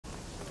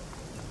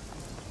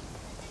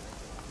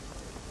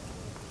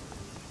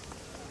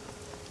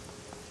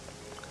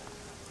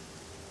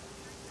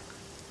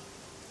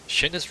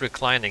Shin is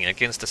reclining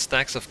against the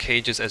stacks of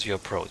cages as you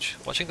approach,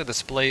 watching the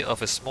display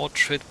of a small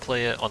trid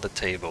player on the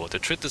table. The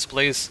trid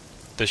displays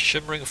the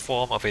shimmering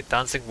form of a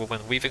dancing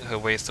woman weaving her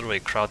way through a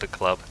crowded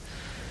club.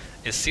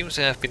 It seems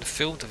to have been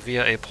filmed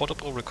via a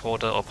portable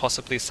recorder or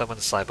possibly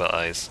someone's cyber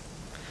eyes.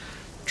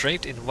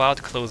 Draped in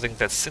wild clothing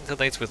that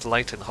scintillates with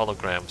light and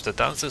holograms, the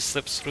dancer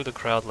slips through the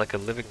crowd like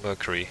living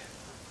mercury.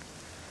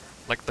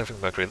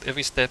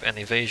 Every step and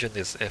evasion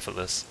is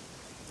effortless.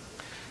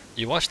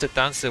 You watch the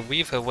dancer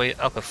weave her way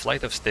up a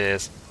flight of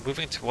stairs,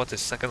 moving towards a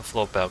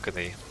second-floor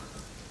balcony.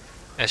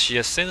 As she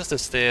ascends the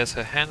stairs,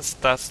 her hand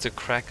starts to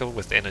crackle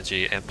with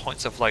energy, and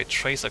points of light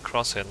trace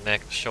across her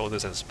neck,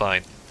 shoulders, and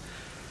spine.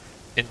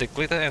 In the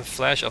glitter and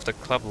flash of the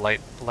club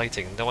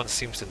lighting, no one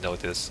seems to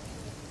notice.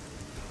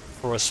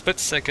 For a split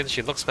second,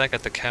 she looks back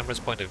at the camera's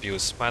point of view,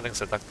 smiling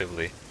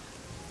seductively.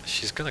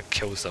 She's gonna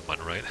kill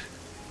someone, right?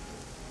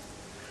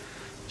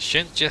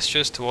 Shin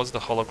gestures towards the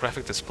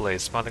holographic display,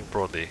 smiling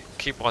broadly.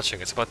 Keep watching,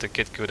 it's about to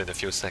get good in a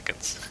few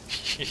seconds.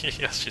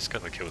 Yes, she's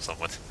gonna kill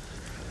someone.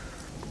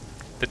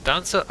 The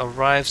dancer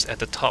arrives at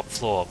the top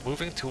floor,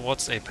 moving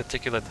towards a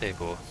particular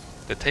table.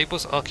 The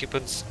table's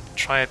occupants,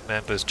 triad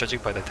members judging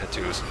by their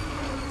tattoos,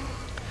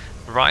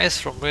 rise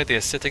from where they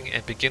are sitting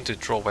and begin to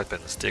draw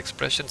weapons. The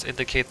expressions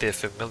indicate they are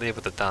familiar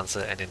with the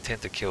dancer and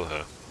intend to kill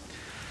her.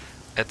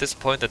 At this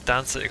point, the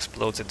dancer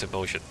explodes into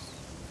motion.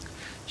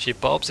 She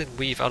bobs and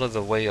weaves out of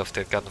the way of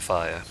their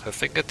gunfire, her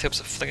fingertips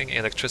flinging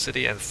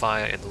electricity and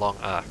fire in long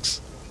arcs.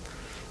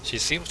 She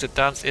seems to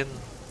dance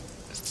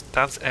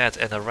at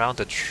and around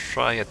the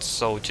triad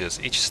soldiers.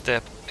 Each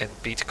step and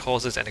beat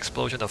causes an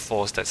explosion of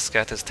force that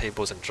scatters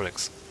tables and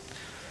drinks.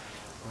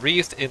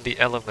 Wreathed in the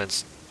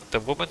elements, the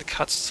woman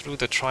cuts through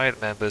the triad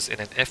members in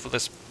an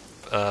effortless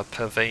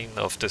purveying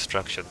of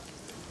destruction.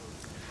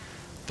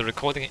 The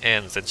recording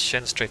ends and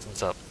Shen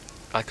straightens up.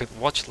 I could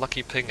watch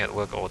Lucky Ping at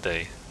work all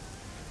day.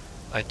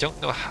 I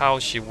don't know how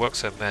she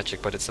works her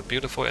magic, but it's a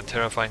beautiful and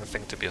terrifying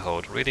thing to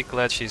behold. Really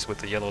glad she's with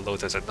the Yellow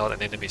Lotus and not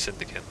an enemy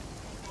syndicate.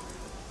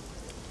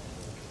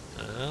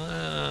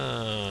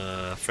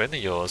 Ah, friend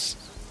of yours.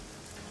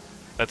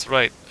 That's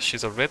right,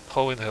 she's a red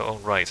pole in her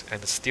own right,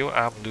 and a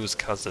steel-armed Lu's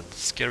cousin.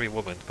 Scary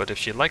woman, but if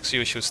she likes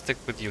you, she'll stick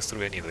with you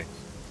through anything.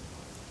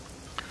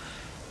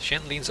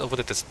 Shen leans over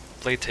the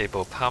display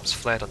table, palms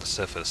flat on the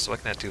surface.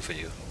 What can I do for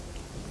you?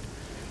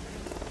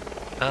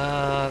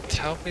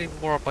 Tell me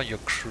more about your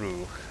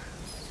crew.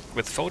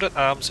 With folded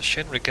arms,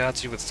 Shen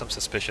regards you with some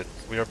suspicion.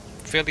 We are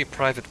fairly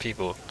private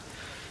people.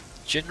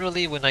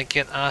 Generally, when I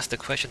get asked a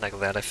question like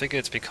that, I figure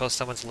it's because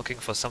someone's looking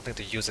for something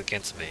to use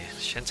against me.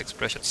 Shen's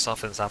expression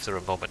softens after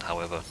a moment,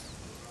 however.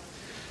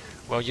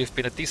 Well, you've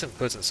been a decent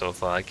person so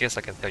far, I guess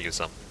I can tell you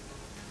some.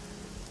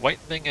 White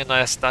Ming and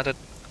I started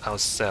our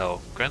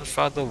cell.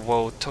 Grandfather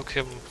Wo took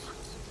him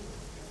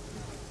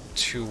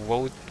to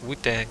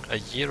Wudang a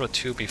year or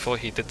two before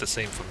he did the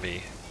same for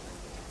me.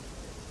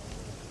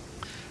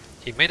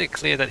 He made it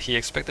clear that he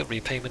expected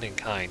repayment in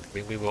kind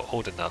when we were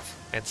old enough,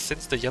 and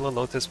since the Yellow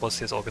Lotus was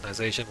his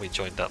organization, we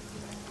joined up.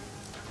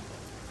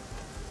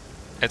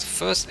 At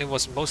first it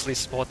was mostly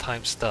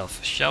small-time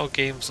stuff, shell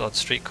games on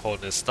street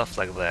corners, stuff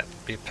like that.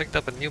 We picked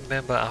up a new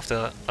member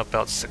after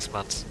about 6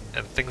 months,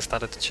 and things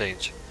started to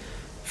change.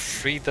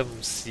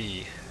 Freedom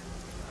Z.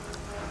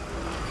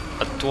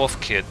 A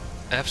dwarf kid.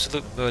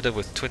 Absolute murder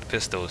with twin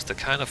pistols, the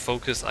kind of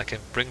focus I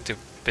can bring to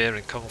bear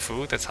in Kung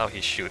Fu, that's how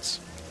he shoots.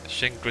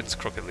 Shen grins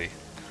crookedly.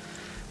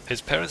 His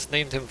parents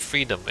named him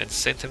Freedom and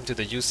sent him to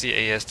the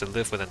UCAS to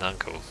live with an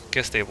uncle.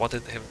 Guess they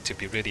wanted him to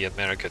be really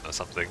American or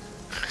something.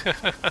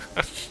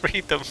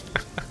 Freedom!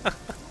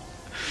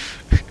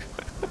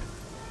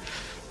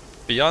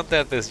 Beyond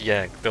that, there's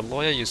Yang, the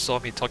lawyer you saw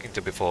me talking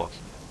to before.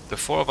 The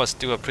four of us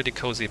do a pretty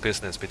cozy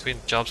business between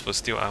jobs for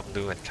Steel-Armed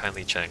Lu and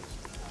Kindly Cheng.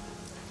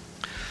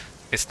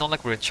 It's not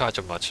like we're in charge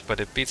of much, but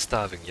it beats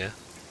starving, yeah?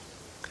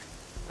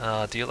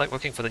 Do you like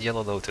working for the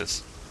Yellow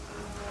Lotus?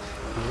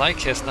 Like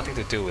has nothing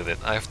to do with it.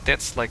 I have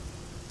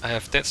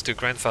debts to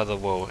Grandfather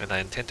Wo, and I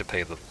intend to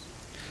pay them.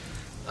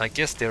 I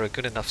guess they're a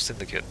good enough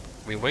syndicate.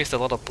 We waste a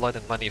lot of blood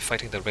and money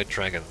fighting the Red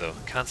Dragon, though.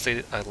 Can't say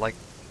that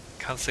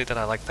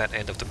I like that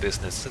end of the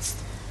business,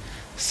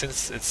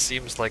 since it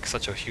seems like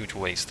such a huge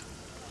waste.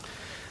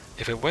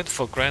 If it went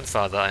for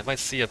Grandfather, I might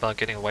see about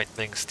getting White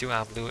Ming,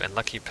 Steel-Armed Lu, and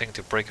Lucky Ping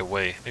to break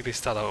away. Maybe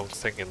start our own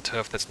thing in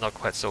turf that's not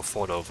quite so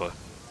fought over.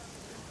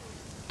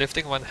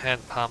 Lifting one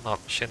hand, palm up,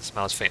 Shen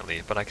smiles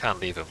faintly, but I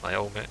can't leave him. I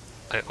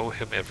owe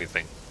him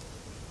everything.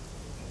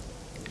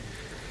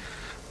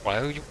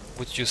 Why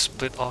would you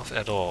split off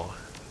at all?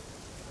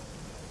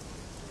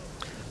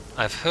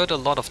 I've heard a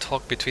lot of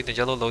talk between the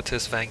Yellow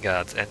Lotus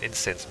Vanguards and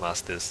Incense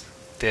Masters.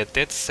 They're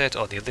dead set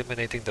on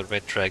eliminating the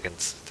Red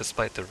Dragons,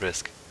 despite the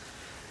risk.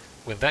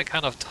 When that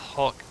kind of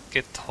talk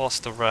gets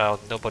tossed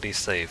around, nobody's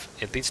safe.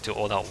 It leads to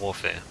all-out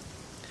warfare.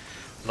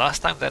 Last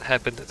time that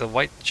happened, the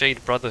White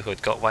Jade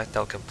Brotherhood got wiped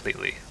out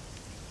completely.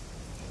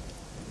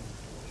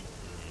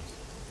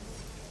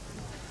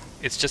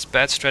 It's just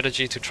bad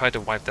strategy to try to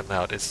wipe them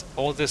out. It's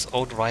all this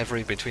old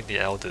rivalry between the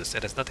elders,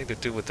 and has nothing to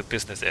do with the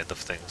business end of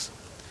things.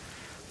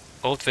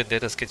 Old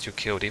vendettas get you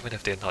killed even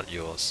if they're not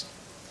yours.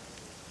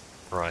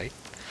 Right.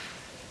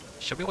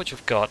 Show me what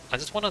you've got. I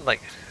just wanna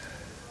like...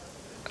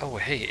 Oh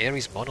hey,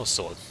 Ares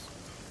Monosword.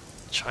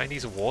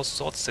 Chinese War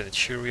Sword,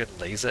 Centurion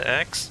Laser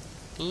Axe?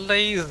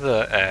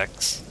 Laser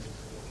Axe!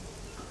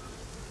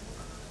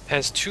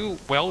 Has two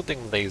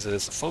welding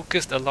lasers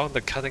focused along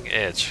the cutting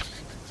edge.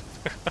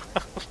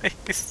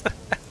 Laser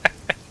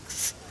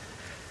axe.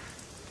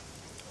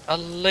 A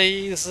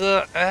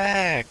laser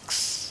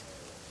axe.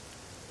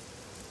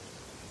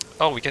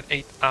 Oh, we get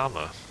 8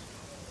 armor.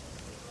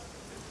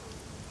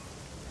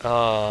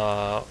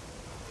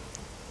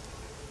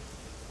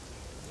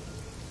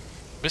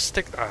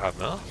 Mystic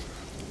armor.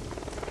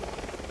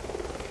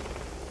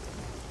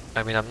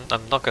 I mean,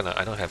 I'm not gonna.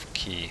 I don't have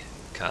key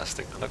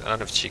casting. I don't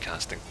have chi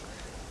casting.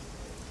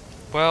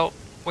 Well,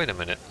 wait a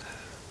minute.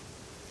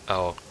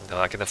 Oh, no,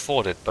 I can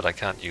afford it, but I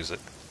can't use it.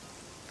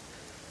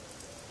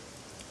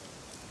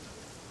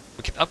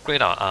 We can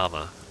upgrade our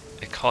armor.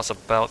 It costs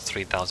about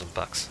 3,000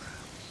 bucks.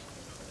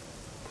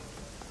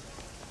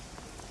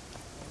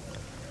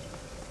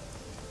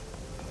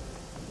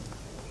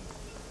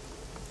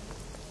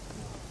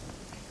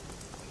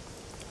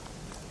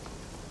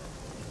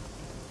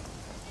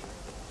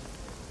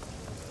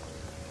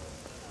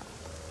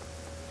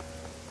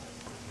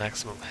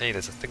 Maximum. Hey,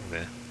 there's a thing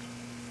there.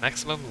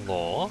 Maximum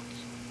law.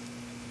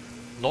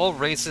 Law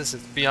raises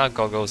his VR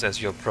goggles as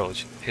you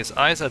approach. His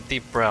eyes are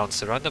deep brown,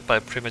 surrounded by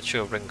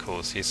premature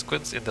wrinkles. He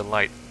squints in the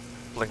light,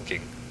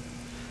 blinking.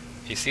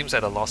 He seems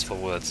at a loss for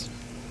words.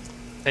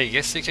 Hey,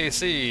 yes,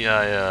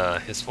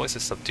 CKC, his voice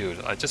is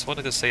subdued. I just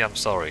wanted to say I'm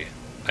sorry.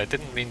 I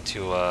didn't mean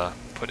to,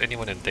 put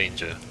anyone in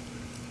danger.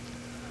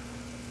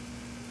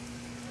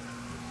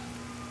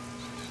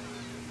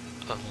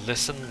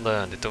 Listen,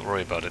 learn, don't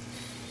worry about it.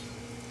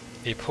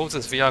 He pulls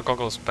his VR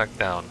goggles back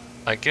down.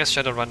 I guess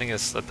Shadowrunning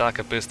is a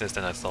darker business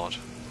than I thought.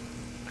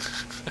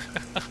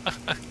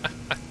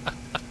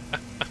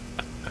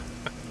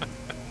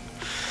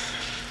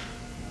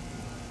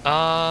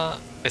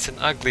 It's an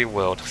ugly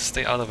world.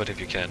 Stay out of it if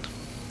you can.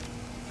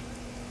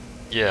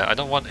 Yeah, I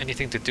don't want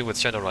anything to do with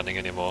Shadowrunning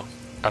anymore.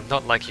 I'm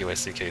not like you,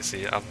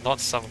 SCKC. I'm not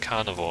some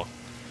carnivore.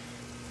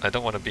 I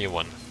don't want to be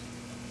one.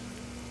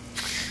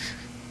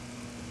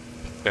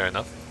 Fair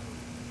enough.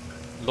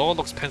 Law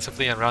looks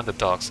pensively around the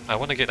docks. I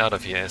want to get out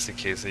of here,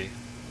 SCKC.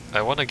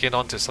 I want to get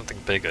onto something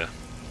bigger.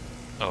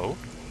 Oh?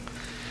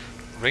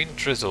 Rain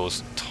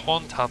drizzles,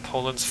 torn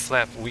tarpaulins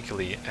flap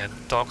weakly, and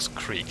docks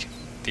creak.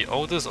 The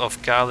odors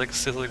of garlic,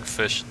 sizzling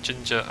fish,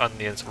 ginger,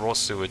 onions, raw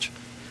sewage,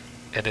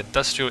 and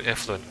industrial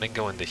effluent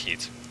mingle in the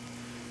heat.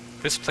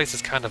 This place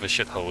is kind of a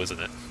shithole, isn't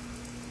it?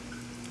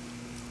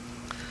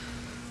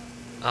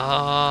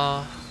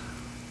 Well,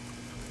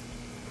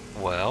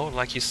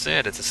 like you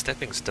said, it's a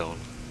stepping stone.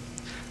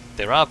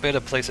 There are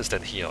better places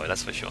than here,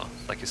 that's for sure.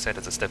 Like you said,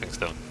 it's a stepping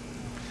stone.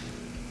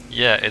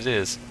 Yeah, it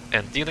is.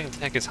 And dealing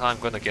tech is how I'm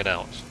gonna get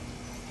out.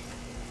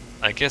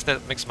 I guess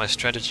that makes my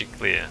strategy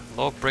clear.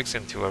 Law breaks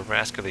into a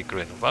rascally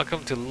grin.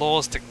 Welcome to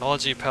Law's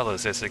Technology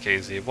Palace,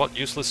 SKZ. What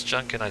useless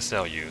junk can I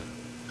sell you?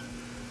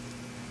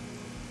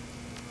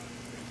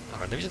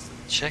 Alright, let me just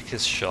check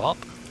his shop.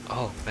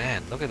 Oh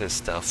man, look at this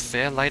stuff.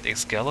 Fairlight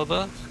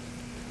Excalibur?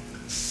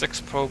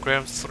 6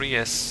 programs, 3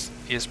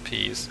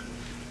 ESPs,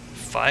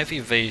 5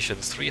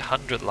 evasions,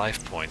 300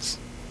 life points.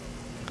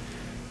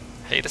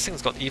 Hey, this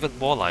thing's got even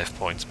more life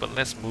points, but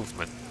less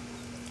movement.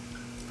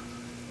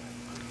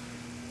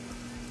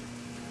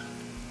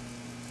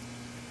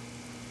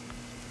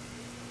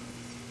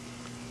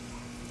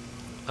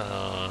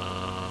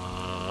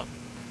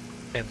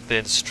 And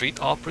then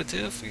Street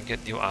Operative, you can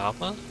get new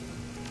armor.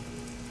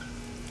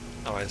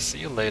 Alright, see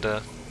you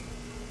later.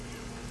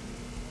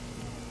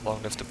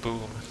 Long live the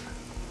boom.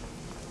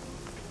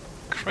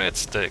 Cred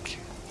stick.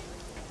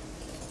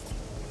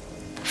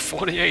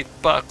 48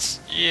 bucks,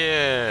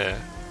 yeah!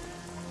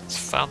 It's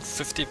found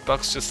 50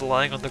 bucks just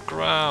lying on the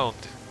ground.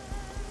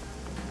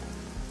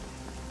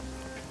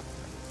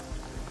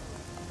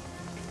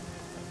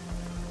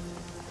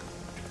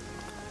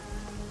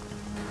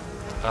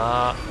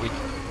 We're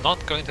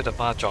not going to the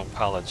Mahjong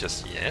Parlor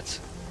just yet.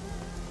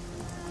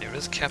 There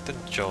is Captain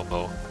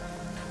Jomo.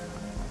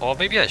 Or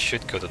maybe I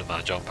should go to the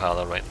Mahjong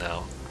Parlor right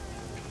now.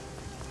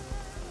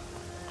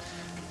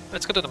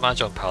 Let's go to the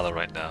Mahjong Parlor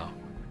right now.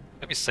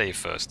 Let me save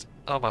first.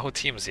 Oh, my whole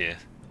team's here.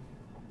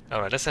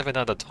 Alright, let's have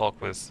another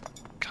talk with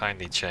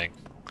Kindly Cheng.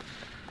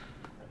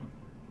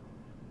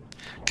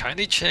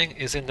 Kindly Cheng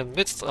is in the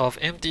midst of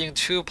emptying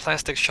 2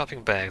 plastic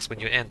shopping bags when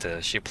you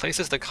enter. She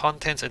places the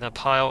contents in a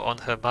pile on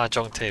her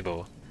mahjong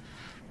table.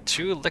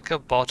 2 liquor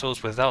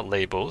bottles without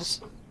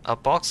labels, a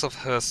box of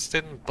her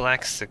thin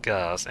black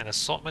cigars, an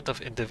assortment of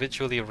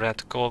individually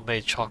wrapped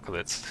gourmet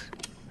chocolates,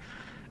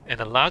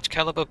 and a large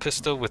caliber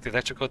pistol with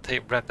electrical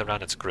tape wrapped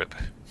around its grip.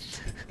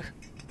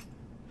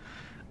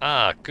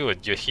 Ah,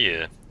 good, you're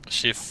here.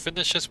 She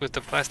finishes with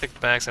the plastic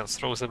bags and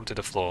throws them to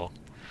the floor.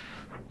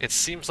 It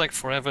seems like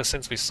forever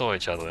since we saw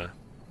each other.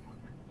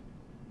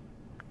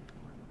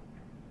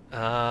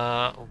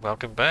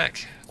 Welcome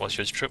back. Was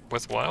your trip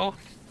worthwhile?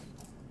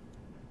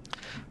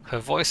 Her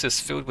voice is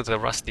filled with a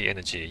rusty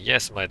energy.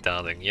 Yes, my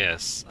darling,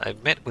 yes. I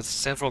met with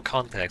several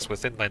contacts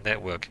within my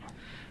network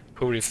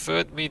who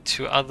referred me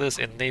to others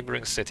in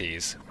neighboring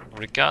cities.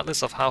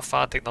 Regardless of how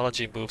far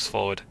technology moves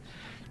forward,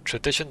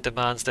 tradition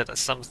demands that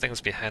some things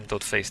be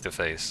handled face to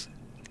face.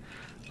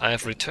 I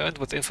have returned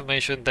with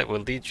information that will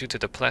lead you to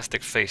the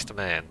plastic-faced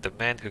man, the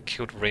man who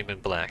killed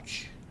Raymond Black.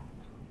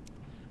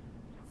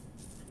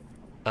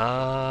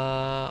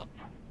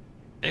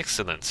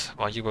 Excellent.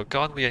 While you were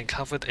gone, we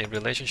uncovered a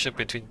relationship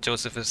between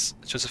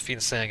Josephine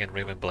Tsang and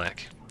Raymond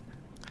Black.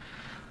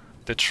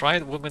 The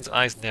tried woman's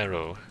eyes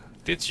narrow.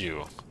 Did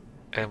you?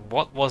 And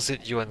what was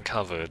it you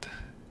uncovered?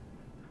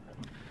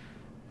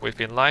 We've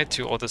been lied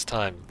to all this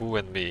time, Wu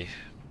and me.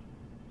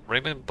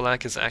 Raymond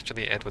Black is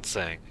actually Edward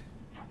Tsang.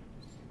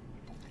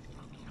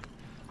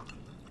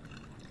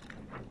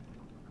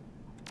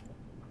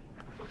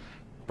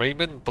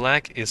 Raymond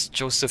Black is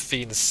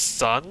Josephine's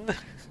son?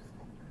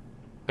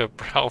 Her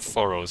brow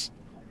furrows.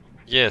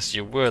 Yes,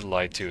 you were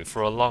lied to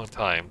for a long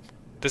time.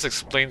 This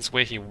explains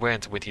where he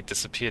went when he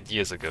disappeared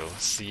years ago.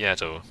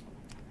 Seattle.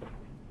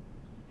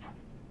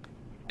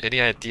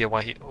 Any idea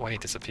why he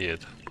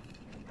disappeared?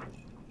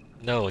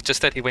 No,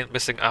 just that he went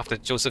missing after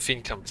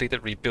Josephine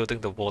completed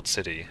rebuilding the walled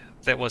city.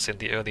 That was in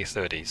the early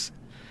 30s.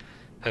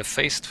 Her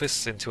face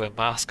twists into a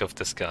mask of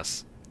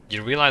disgust.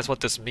 You realize what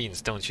this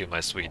means, don't you,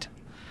 my sweet?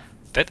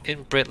 That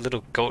inbred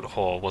little goat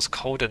whore was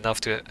cold enough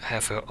to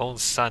have her own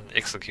son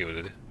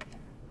executed.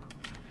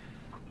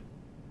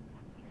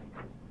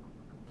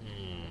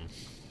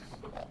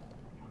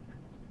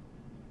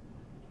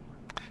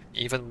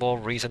 Even more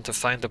reason to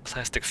find the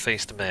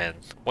plastic-faced man.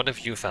 What have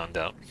you found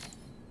out?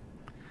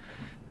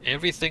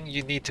 Everything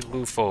you need to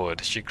move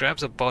forward. She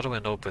grabs a bottle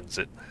and opens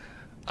it.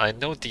 I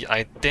know the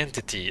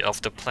identity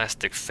of the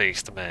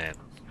plastic-faced man.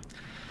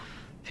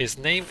 His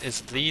name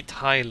is Li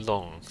Tai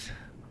Long,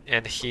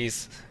 and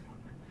he's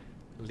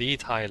Li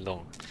Tai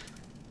Long.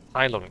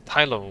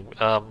 Tai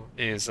Long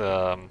is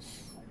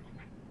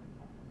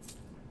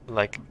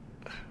like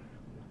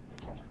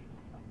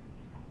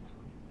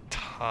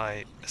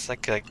Tai. It's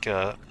like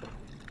a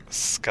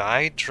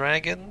sky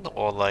dragon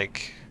or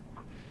like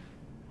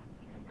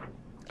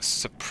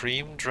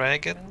supreme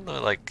dragon or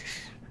like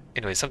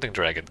anyway something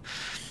dragon.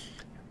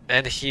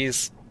 And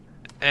he's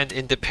an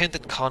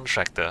independent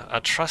contractor, a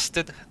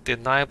trusted,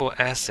 deniable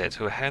asset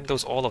who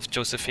handles all of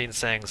Josephine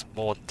Tsang's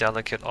more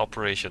delicate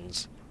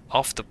operations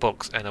off the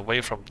books and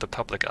away from the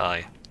public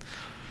eye.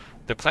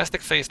 The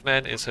plastic-faced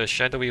man is her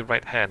shadowy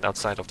right hand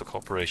outside of the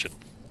corporation.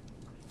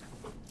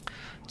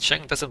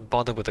 Cheng doesn't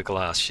bother with the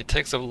glass. She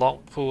takes a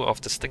long pull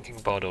of the stinking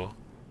bottle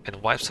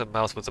and wipes her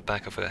mouth with the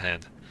back of her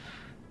hand.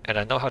 And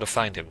I know how to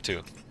find him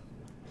too.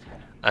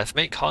 I've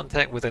made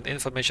contact with an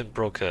information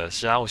broker,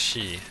 Xiao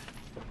Xi,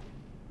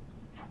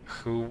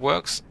 who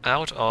works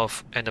out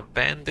of an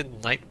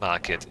abandoned night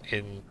market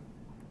in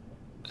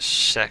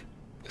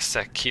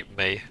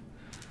Sakip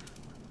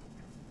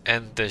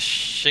and the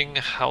Xing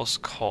House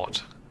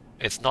Court.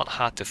 It's not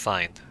hard to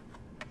find.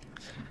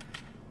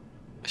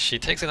 She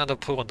takes another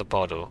pull on the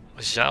bottle.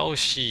 Xiao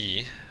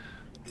Xi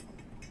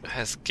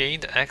has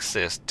gained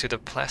access to the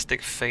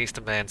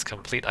plastic-faced man's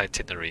complete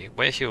itinerary,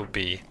 where he'll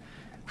be,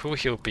 who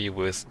he'll be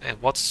with,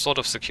 and what sort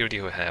of security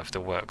he'll have.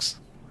 The works.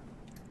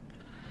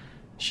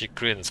 She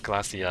grins,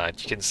 glassy-eyed.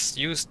 You can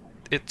use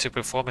it to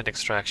perform an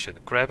extraction.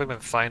 Grab him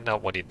and find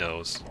out what he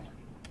knows.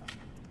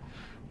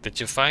 Did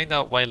you find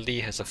out why Lee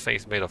has a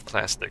face made of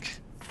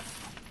plastic?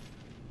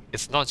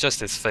 It's not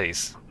just his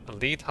face.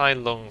 Li Tai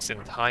Lung's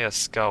entire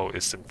skull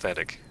is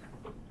synthetic.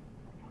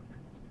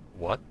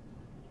 What?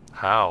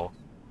 How?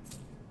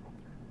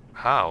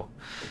 How?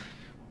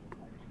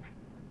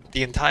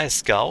 The entire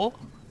skull?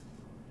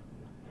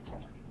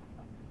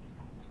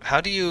 How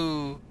do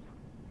you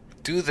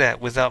do that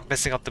without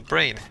messing up the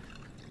brain?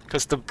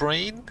 Because the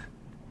brain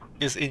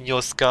is in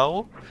your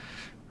skull?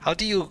 How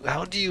do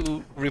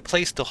you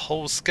replace the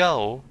whole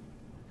skull?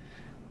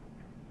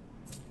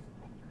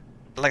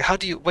 Like, how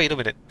do you... Wait a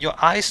minute. Your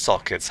eye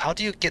sockets. How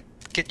do you get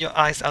your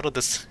eyes out of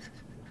this...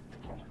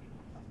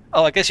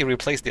 Oh, I guess you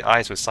replace the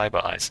eyes with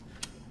cyber eyes.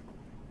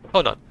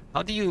 Hold on.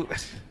 How do you...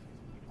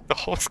 The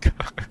whole skull...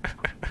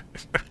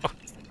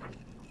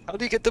 How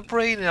do you get the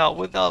brain out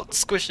without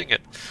squishing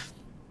it?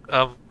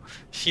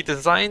 He's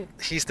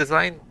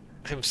designed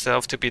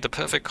himself to be the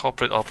perfect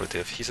corporate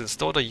operative. He's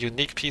installed a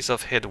unique piece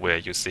of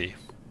headwear, you see.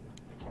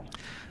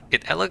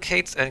 It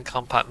allocates and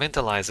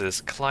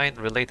compartmentalizes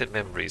client-related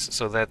memories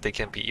so that they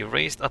can be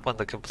erased upon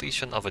the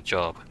completion of a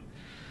job.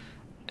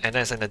 And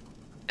as an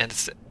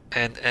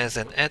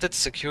added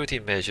security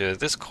measure,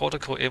 this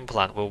cortical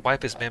implant will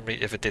wipe his memory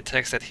if it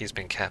detects that he's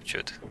been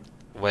captured.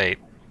 Wait,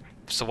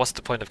 so what's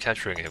the point of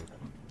capturing him?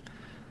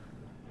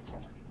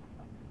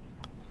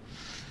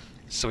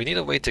 So we need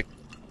a way to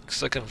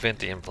circumvent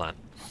the implant.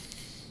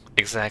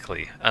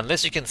 Exactly.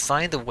 Unless you can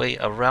find a way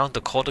around the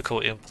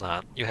cortical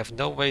implant, you have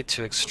no way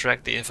to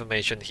extract the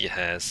information he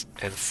has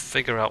and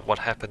figure out what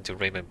happened to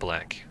Raymond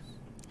Black.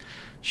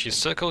 She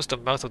circles the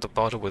mouth of the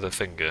bottle with her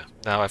finger.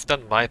 Now I've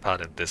done my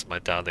part in this, my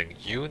darling.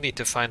 You need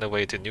to find a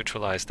way to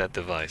neutralize that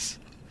device.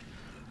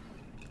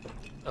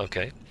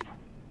 Okay.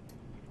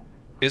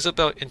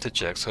 Isabel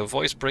interjects, her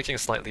voice breaking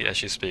slightly as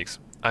she speaks.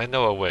 I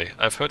know a way.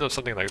 I've heard of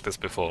something like this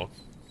before.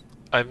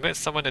 I met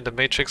someone in the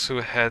Matrix who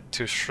had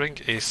to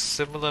shrink a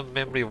similar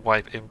memory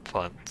wipe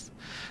implant.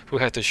 Who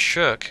had to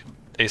shirk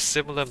a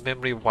similar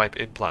memory wipe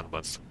implant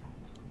once.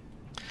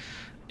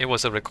 It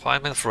was a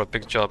requirement for a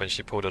big job and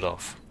she pulled it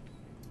off.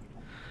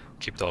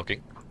 Keep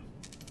talking.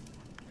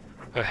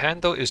 Her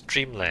handle is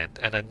Dreamland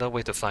and I know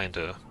where to find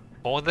her.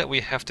 All that we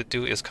have to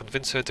do is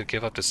convince her to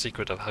give up the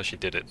secret of how she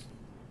did it.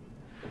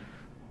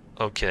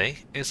 Okay,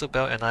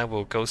 Isabel and I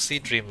will go see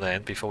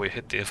Dreamland before we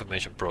hit the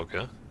information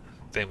broker.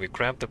 Then we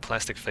grab the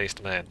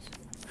plastic-faced man.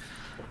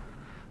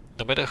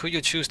 No matter who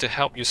you choose to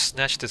help you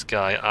snatch this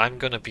guy, I'm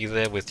gonna be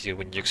there with you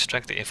when you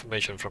extract the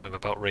information from him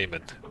about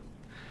Raymond.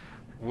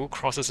 Wu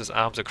crosses his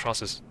arms across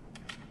his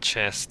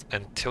chest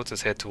and tilts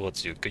his head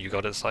towards you. You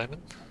got it,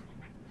 Simon?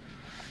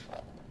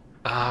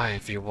 Ah,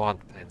 if you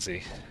want,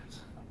 Pansy.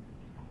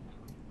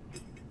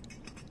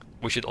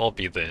 We should all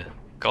be there.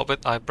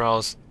 Gilbert's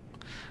eyebrows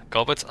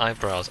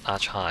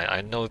arch high.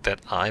 I know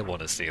that I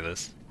want to see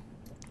this.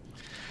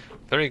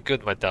 Very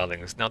good, my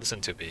darlings. Now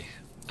listen to me.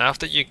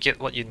 After you get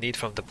what you need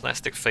from the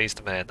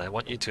plastic-faced man, I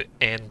want you to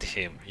end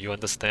him. You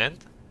understand?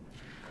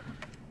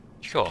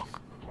 Sure.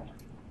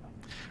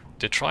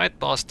 The Triad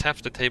boss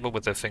taps the table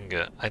with her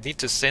finger. I need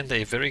to send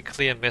a very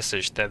clear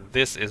message that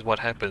this is what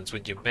happens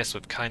when you mess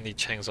with Kindly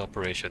Cheng's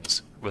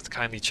operations, with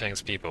Kindly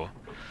Cheng's people.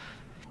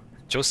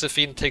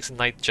 Josephine takes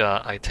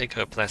Nightjar, I take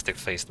her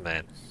plastic-faced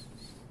man.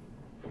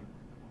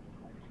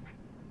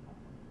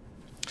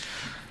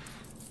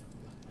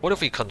 What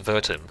if we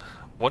convert him?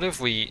 What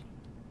if we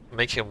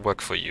make him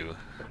work for you?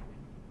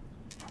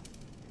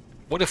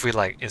 What if we,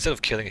 like, instead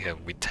of killing him,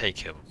 we take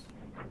him?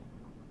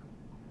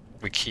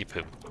 We keep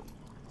him.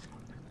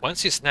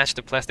 Once you snatch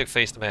the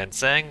plastic-faced man,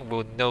 Tsang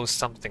will know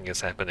something is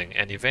happening,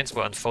 and events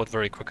will unfold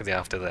very quickly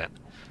after that.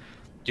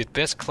 You'd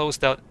best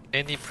close out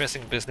any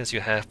pressing business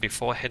you have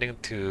before heading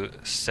to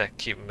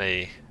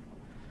Sekimei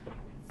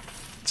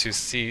to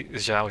see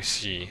Zhao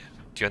Xi.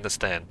 Do you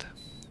understand?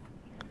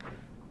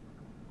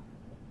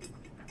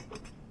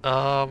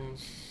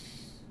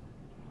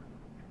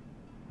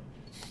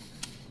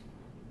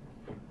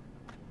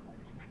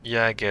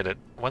 Yeah, I get it.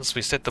 Once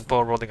we set the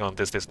ball rolling on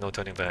this, there's no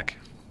turning back.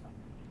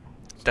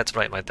 That's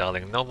right, my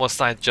darling. No more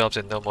side jobs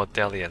and no more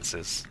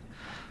dalliances.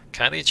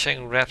 Kindly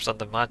Cheng raps on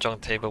the mahjong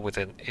table with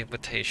an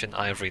imitation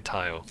ivory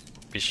tile.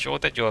 Be sure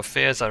that your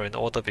affairs are in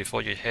order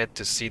before you head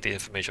to see the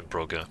information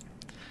broker.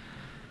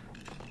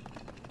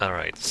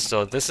 Alright,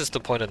 so this is the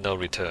point of no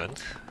return.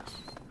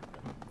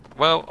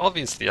 Well,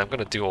 obviously I'm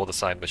gonna do all the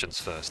side missions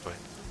first, right?